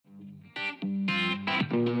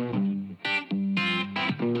Hey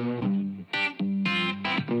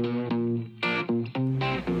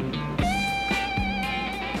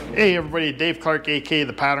everybody, Dave Clark, aka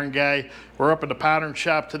the Pattern Guy. We're up at the pattern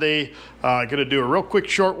shop today. Gonna do a real quick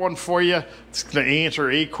short one for you. It's gonna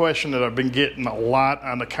answer a question that I've been getting a lot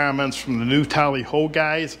on the comments from the new Tally Ho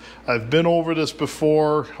guys. I've been over this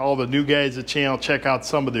before. All the new guys at the channel, check out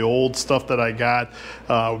some of the old stuff that I got.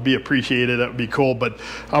 Would be appreciated, that would be cool. But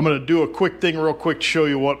I'm gonna do a quick thing real quick to show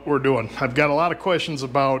you what we're doing. I've got a lot of questions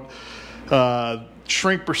about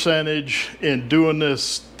shrink percentage and doing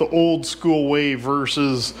this the old school way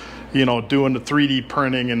versus, you know, doing the 3D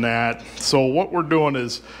printing and that. So what we're doing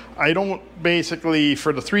is, I don't basically,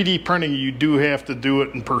 for the 3D printing, you do have to do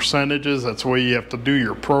it in percentages. That's the way you have to do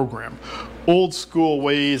your program. Old school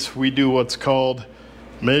ways, we do what's called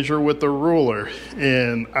measure with a ruler,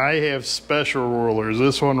 and I have special rulers.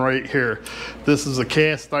 This one right here, this is a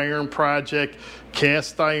cast iron project.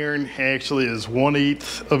 Cast iron actually is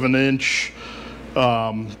 1/8 of an inch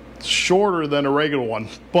shorter than a regular one,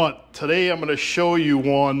 but today I'm going to show you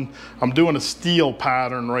one. I'm doing a steel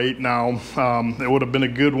pattern right now. It would have been a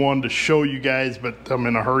good one to show you guys, but I'm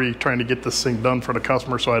in a hurry trying to get this thing done for the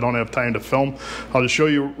customer, so I don't have time to film. I'll just show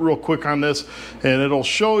you real quick on this, and it'll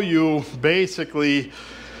show you basically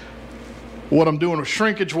what I'm doing with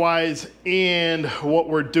shrinkage wise and what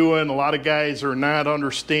we're doing. A lot of guys are not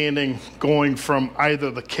understanding going from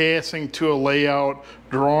either the casting to a layout,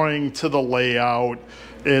 drawing to the layout,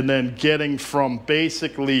 and then getting from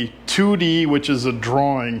basically 2D, which is a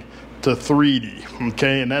drawing, to 3D,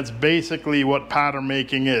 okay? And that's basically what pattern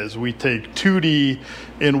making is. We take 2D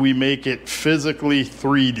and we make it physically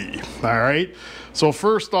 3D, all right? So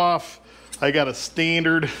first off, I got a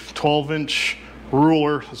standard 12-inch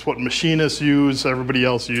ruler. That's what machinists use, everybody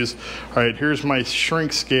else use. All right, here's my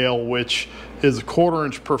shrink scale, which is 1/4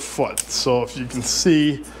 inch per foot. So if you can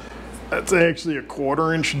see, that's actually a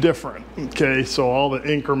 1/4 inch different, okay? So all the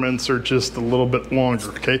increments are just a little bit longer,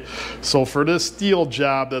 okay? So for this steel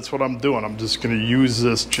job, that's what I'm doing. I'm just gonna use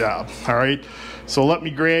this job, all right? So let me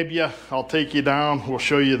grab you, I'll take you down, we'll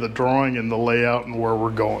show you the drawing and the layout and where we're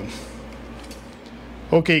going.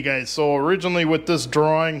 Okay guys, so originally with this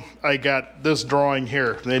drawing, I got this drawing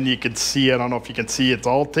here. Then you can see, I don't know if you can see, it's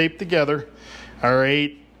all taped together, all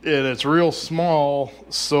right? And it's real small,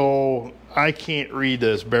 so I can't read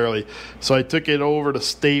this barely. So I took it over to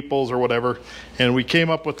Staples or whatever, and we came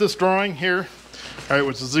up with this drawing here, all right,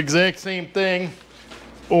 which is the exact same thing,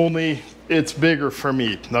 only it's bigger for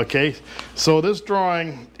me, okay? So this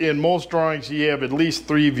drawing, in most drawings, you have at least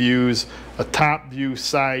 3 views, a top view,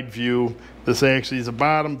 side view. This actually is a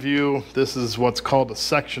bottom view. This is what's called a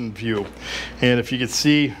section view. And if you can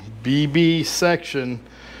see, BB section,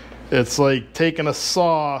 it's like taking a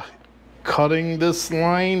saw, cutting this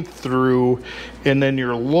line through, and then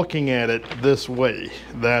you're looking at it this way.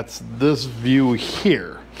 That's this view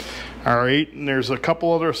here. All right, and there's a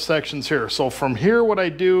couple other sections here. So from here, what I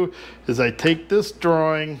do is I take this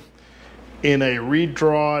drawing and I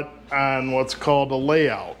redraw it on what's called a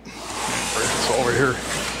layout. It's over here.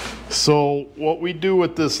 So what we do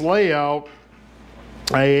with this layout,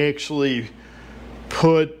 I actually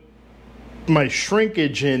put my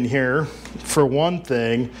shrinkage in here for one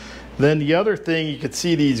thing. Then the other thing, you can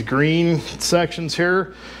see these green sections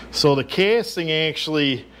here. So the casting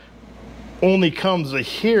actually only comes to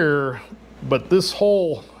here, but this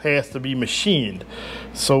hole has to be machined.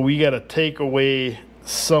 So we got to take away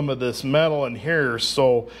some of this metal in here.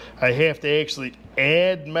 So I have to actually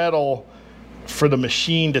add metal for the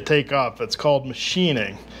machine to take off. It's called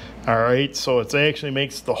machining. All right, so it actually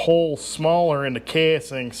makes the hole smaller in the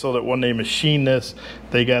casting so that when they machine this,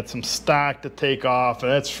 they got some stock to take off,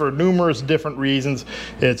 and that's for numerous different reasons.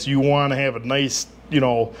 It's you want to have a nice, you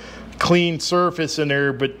know, clean surface in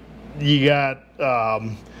there, but you got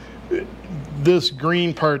this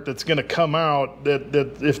green part that's going to come out,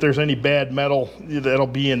 that if there's any bad metal, that'll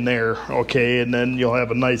be in there, okay? And then you'll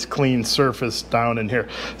have a nice clean surface down in here.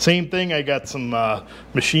 Same thing, I got some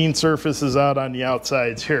machine surfaces out on the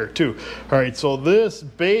outsides here too. All right, so this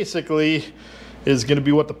basically is going to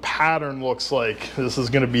be what the pattern looks like. This is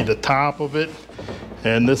going to be the top of it,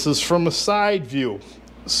 and this is from a side view.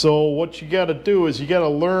 So what you got to do is you got to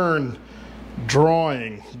learn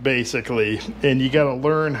drawing basically, and you got to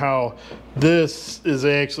learn how this is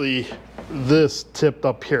actually this tipped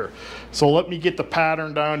up here. So let me get the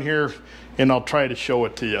pattern down here and I'll try to show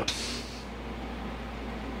it to you.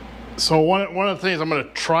 So one of the things I'm going to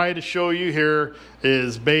try to show you here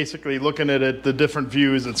is basically looking at it, the different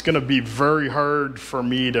views. It's going to be very hard for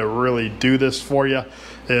me to really do this for you.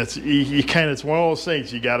 It's it's one of those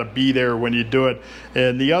things, you got to be there when you do it.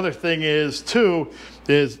 And the other thing is too,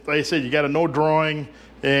 is like I said, you got to know drawing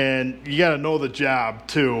and you got to know the job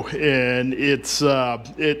too. And it's a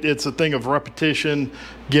thing of repetition,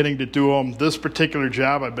 getting to do them. This particular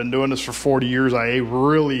job, I've been doing this for 40 years. I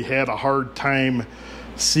really had a hard time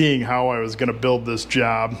seeing how I was going to build this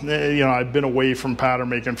job. You know, I've been away from pattern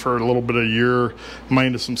making for a little bit of a year,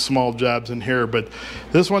 minus some small jobs in here, but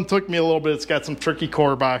this one took me a little bit. It's got some tricky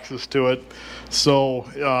core boxes to it. So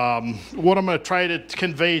what I'm going to try to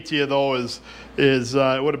convey to you though is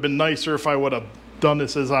it would have been nicer if I would have done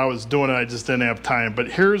this as I was doing it. I just didn't have time.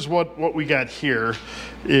 But here's what we got here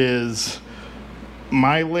is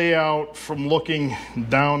my layout from looking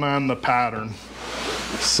down on the pattern.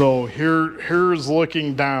 So here's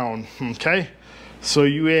looking down, okay? So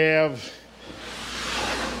you have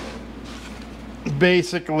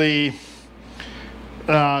basically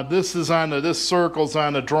this circle's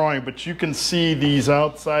on the drawing, but you can see these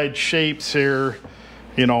outside shapes here,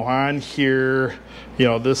 you know, on here. You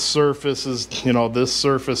know, this surface is, you know, this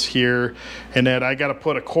surface here, and then I got to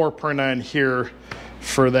put a core print on here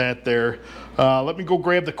for that there. Let me go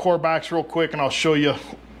grab the core box real quick and I'll show you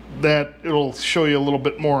that. It'll show you a little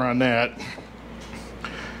bit more on that.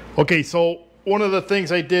 Okay, so one of the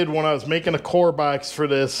things I did when I was making a core box for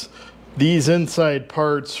this, these inside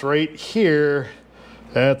parts right here,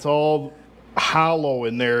 that's all hollow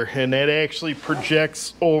in there, and that actually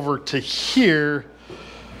projects over to here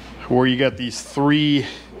where you got these 3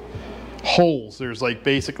 holes. There's like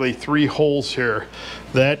basically 3 holes here.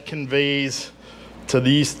 That conveys to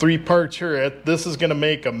these 3 parts here. This is going to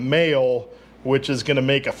make a male, which is going to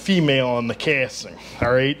make a female on the casting.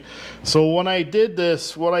 All right, so when I did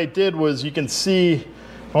this, what I did was, you can see, I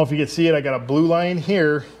don't know if you can see it, I got a blue line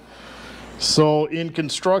here. So in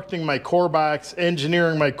constructing my core box,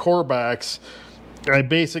 engineering my core box, I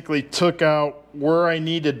basically took out where I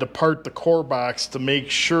needed to part the core box to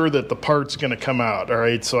make sure that the part's going to come out. All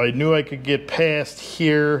right, so I knew I could get past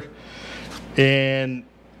here, and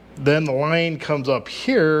then the line comes up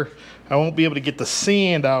here. I won't be able to get the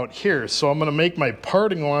sand out here, so I'm going to make my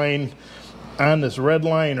parting line on this red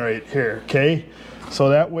line right here, okay? So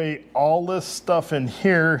that way all this stuff in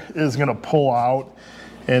here is going to pull out,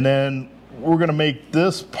 and then we're going to make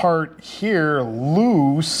this part here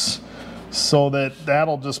loose so that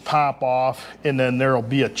that'll just pop off, and then there'll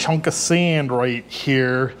be a chunk of sand right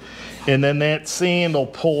here, and then that sand will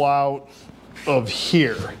pull out of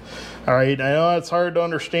here. All right, I know it's hard to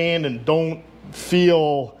understand, and don't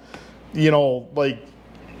feel, you know, like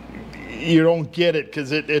you don't get it,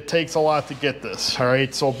 because it takes a lot to get this. All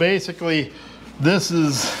right, so basically this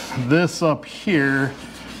is this up here,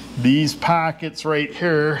 these pockets right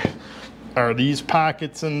here are these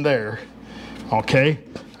pockets in there, okay?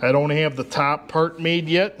 I don't have the top part made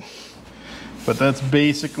yet, but that's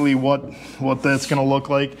basically what that's gonna look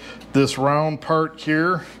like. This round part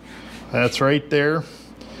here, that's right there.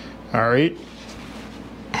 All right,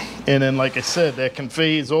 and then like I said, that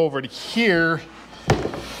conveys over to here.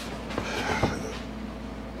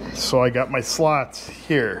 So I got my slots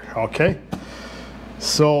here, okay?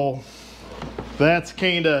 So that's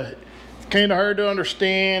kind of hard to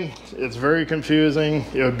understand. It's very confusing.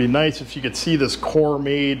 It would be nice if you could see this core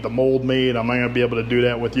made, the mold made. I'm not going to be able to do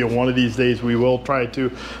that with you. One of these days we will try to.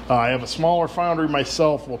 I have a smaller foundry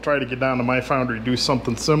myself. We'll try to get down to my foundry, do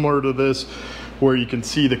something similar to this, where you can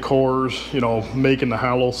see the cores, you know, making the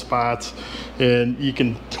hollow spots, and you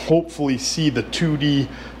can hopefully see the 2D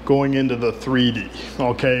going into the 3D,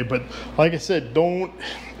 okay? But like I said,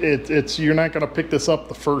 you're not going to pick this up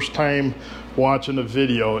the first time watching a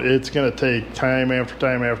video. It's going to take time after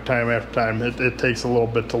time after time after time. It takes a little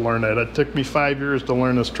bit to learn that. It took me 5 years to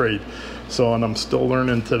learn this trade, so, and I'm still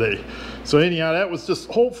learning today. So anyhow, that was just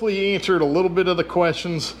hopefully answered a little bit of the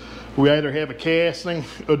questions. We either have a casting,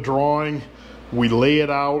 a drawing, we lay it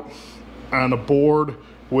out on a board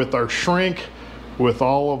with our shrink, with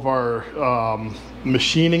all of our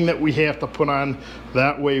machining that we have to put on.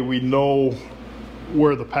 That way we know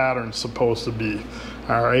where the pattern's supposed to be.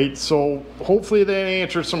 All right, so hopefully that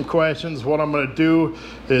answers some questions. What I'm going to do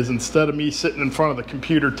is, instead of me sitting in front of the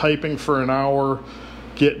computer typing for an hour,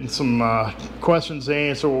 getting some questions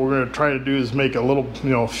answered, what we're going to try to do is make a little,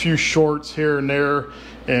 you know, a few shorts here and there,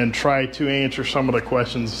 and try to answer some of the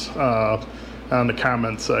questions on the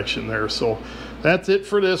comment section there. So that's it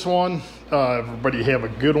for this one. Everybody have a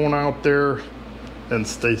good one out there, and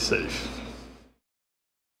stay safe.